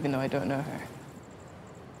 even though I don't know her.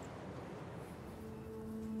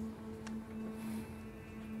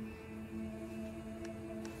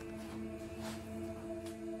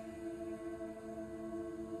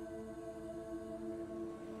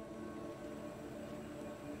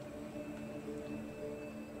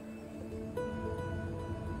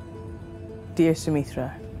 Dear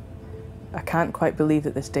Sumitra, I can't quite believe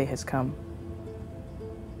that this day has come.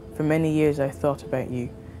 For many years I thought about you,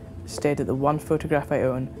 stared at the one photograph I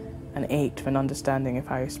own, and ached for an understanding of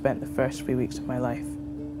how I spent the first 3 weeks of my life.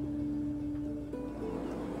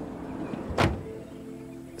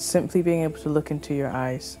 Simply being able to look into your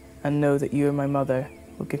eyes and know that you are my mother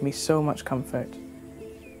will give me so much comfort.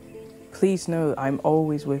 Please know that I'm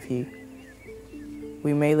always with you.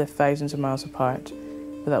 We may live thousands of miles apart,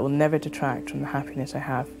 but that will never detract from the happiness I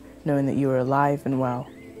have knowing that you are alive and well.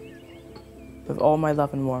 With all my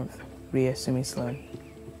love and warmth, Rhea Sumi Sloan.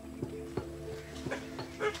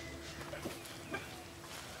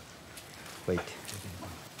 Wait.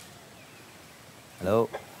 Hello.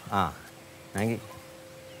 Nangi.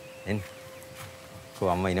 In. Ko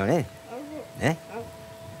amma inone? Eh?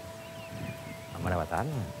 Amma na batan.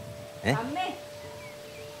 Eh? Amme.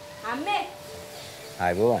 Amme. Hi,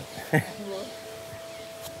 everyone.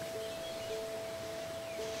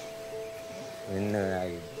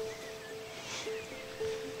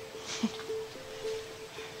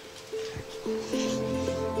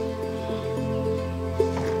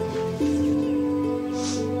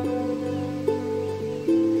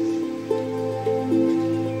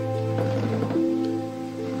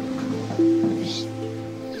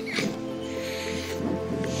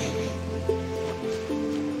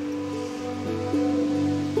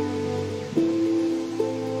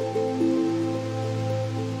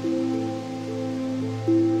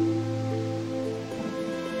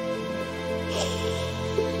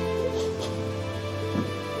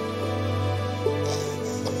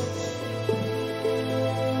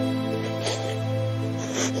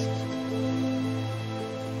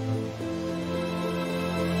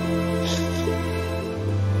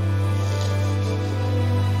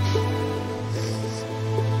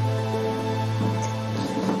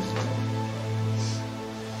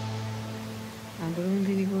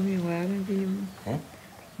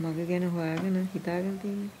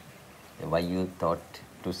 Why you thought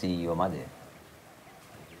to see your mother?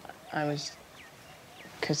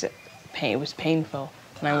 Because it was painful,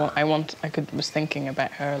 and I was thinking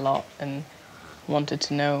about her a lot and wanted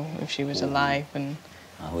to know if she was alive and.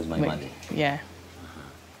 Who's my mother? Yeah.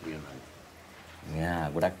 Yeah,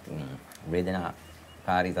 ගොඩක් වේදනා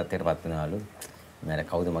කාරී තත්ත්වයකටපත් වෙනවලු. මම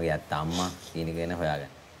කවුද මගේ අත්ත අම්මා කියන එක ගැන හොයාගන්න.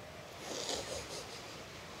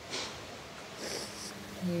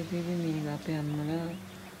 මේ බිබි මිනිහ අපේ අම්මලා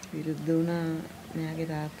විරුද්ධ වුණා මෙයාගේ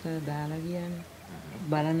තාත්තා දාලා ගියානේ.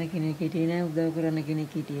 බලන්න කෙනෙක් හිටියේ නැහැ උදව් කරන්න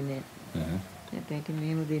කෙනෙක් හිටියේ නැහැ. ඒත්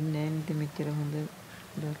මෙහෙම දෙන්නේ නැහැ නේ මෙච්චර හොඳ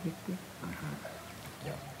දරුවෙක්.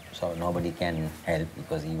 So nobody can help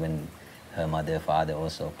because even her mother, father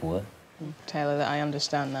also poor. Tell her that I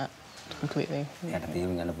understand that completely.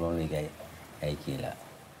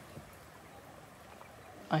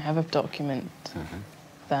 I have a document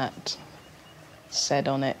that said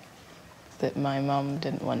on it that my mum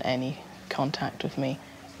didn't want any contact with me,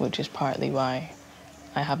 which is partly why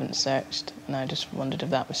I haven't searched, and I just wondered if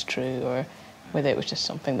that was true or whether it was just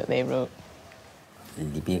something that they wrote.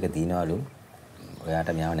 ලිපියක තියනවලු ඔයාට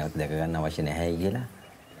මෙයාව නැවත දැක ගන්න අවශ්‍ය නැහැ කියලා.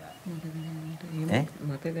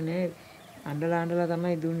 මතක නෑ අඬලා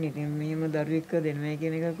තමයි දුන්නේ. ඉතින් මෙහෙම දරුවෙක්ව දෙන්නයි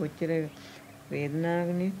කියන එක කොච්චර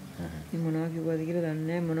වේදනාවකනේ. ඉතින් මොනවා කිව්වද කියලා දන්නේ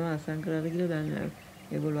නැහැ. මොනවා අසං කරාද කියලා දන්නේ නැහැ.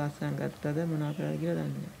 ඒගොල්ලෝ අසං ගත්තද මොනවා කරාද කියලා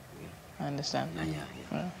දන්නේ නැහැ. I understand.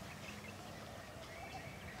 Well,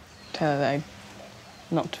 tell her that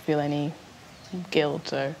not to feel any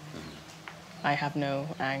guilt or I have no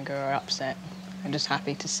anger or upset. I'm just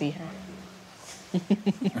happy to see her.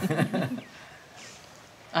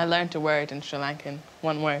 I learned a word in Sri Lankan.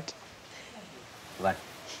 One word. What?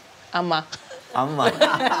 Amma. Amma.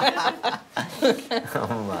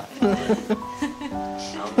 Amma.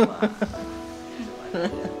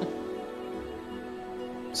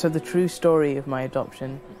 So the true story of my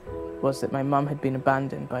adoption was that my mum had been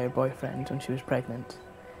abandoned by her boyfriend when she was pregnant.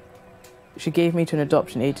 She gave me to an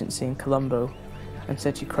adoption agency in Colombo and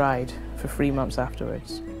said she cried for 3 months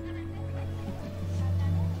afterwards.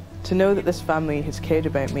 To know that this family has cared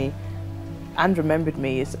about me and remembered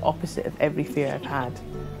me is the opposite of every fear I've had.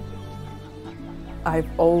 I've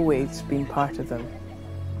always been part of them,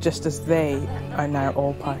 just as they are now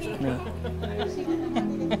all part of me.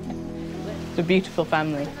 It's a beautiful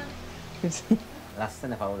family. I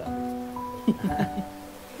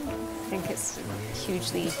think it's a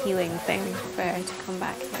hugely healing thing for her to come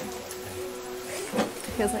back here.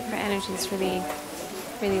 It feels like her energy is really,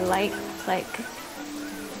 really light, like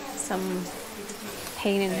some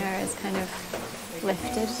pain in her is kind of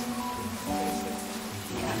lifted.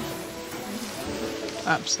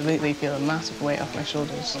 Absolutely feel a massive weight off my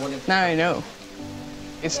shoulders. Now I know.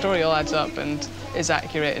 His story all adds up and is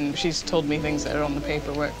accurate, and she's told me things that are on the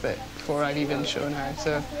paperwork that before I've even shown her.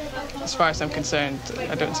 So as far as I'm concerned,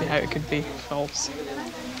 I don't see how it could be false.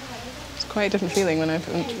 It's quite a different feeling when I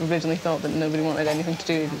originally thought that nobody wanted anything to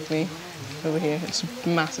do with me over here. It's a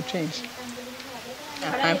massive change.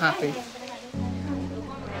 Yeah, I'm happy.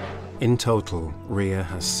 In total, Rhea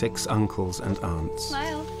has 6 uncles and aunts,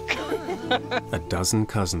 Smile. a dozen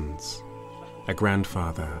cousins, a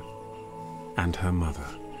grandfather, and her mother.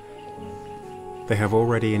 They have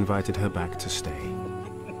already invited her back to stay.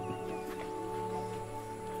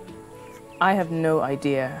 I have no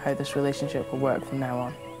idea how this relationship will work from now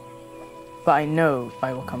on, but I know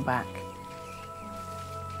I will come back.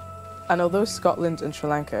 And although Scotland and Sri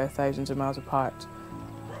Lanka are thousands of miles apart,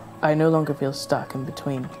 I no longer feel stuck in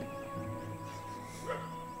between.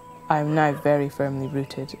 I am now very firmly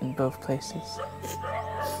rooted in both places.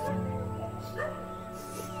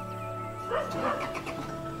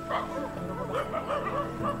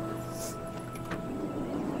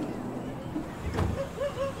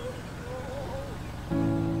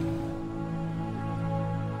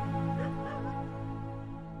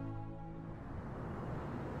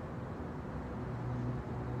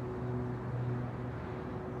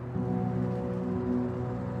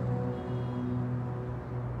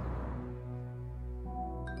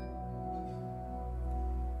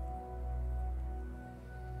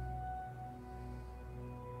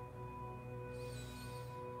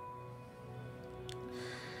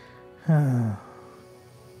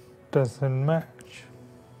 Doesn't match.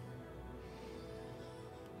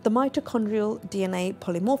 The mitochondrial DNA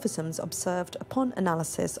polymorphisms observed upon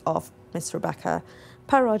analysis of Miss Rebecca,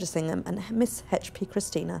 Pararajasingham and Miss H.P.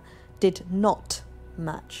 Christina did not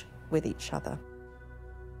match with each other.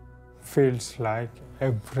 Feels like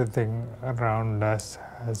everything around us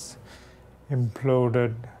has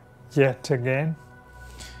imploded yet again.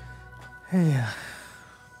 Yeah.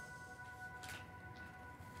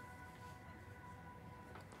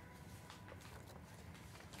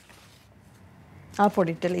 I've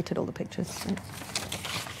already deleted all the pictures. So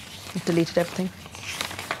I've deleted everything.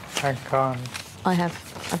 I can't. I have.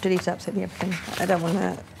 I've deleted absolutely everything. I don't want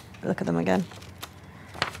to look at them again.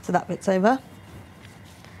 So that bit's over.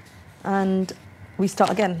 And we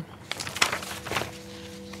start again.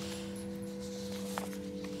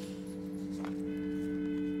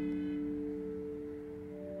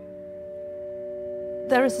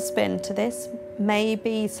 There is a spin to this.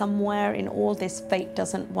 Maybe somewhere in all this, fate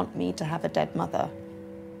doesn't want me to have a dead mother,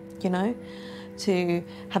 you know? To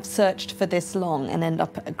have searched for this long and end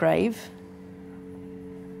up at a grave.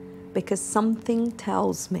 Because something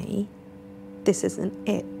tells me this isn't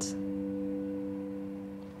it.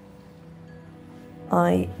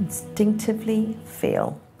 I instinctively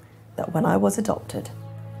feel that when I was adopted,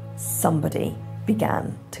 somebody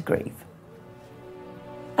began to grieve.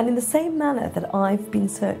 And in the same manner that I've been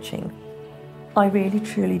searching, I really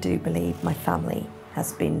truly do believe my family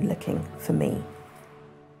has been looking for me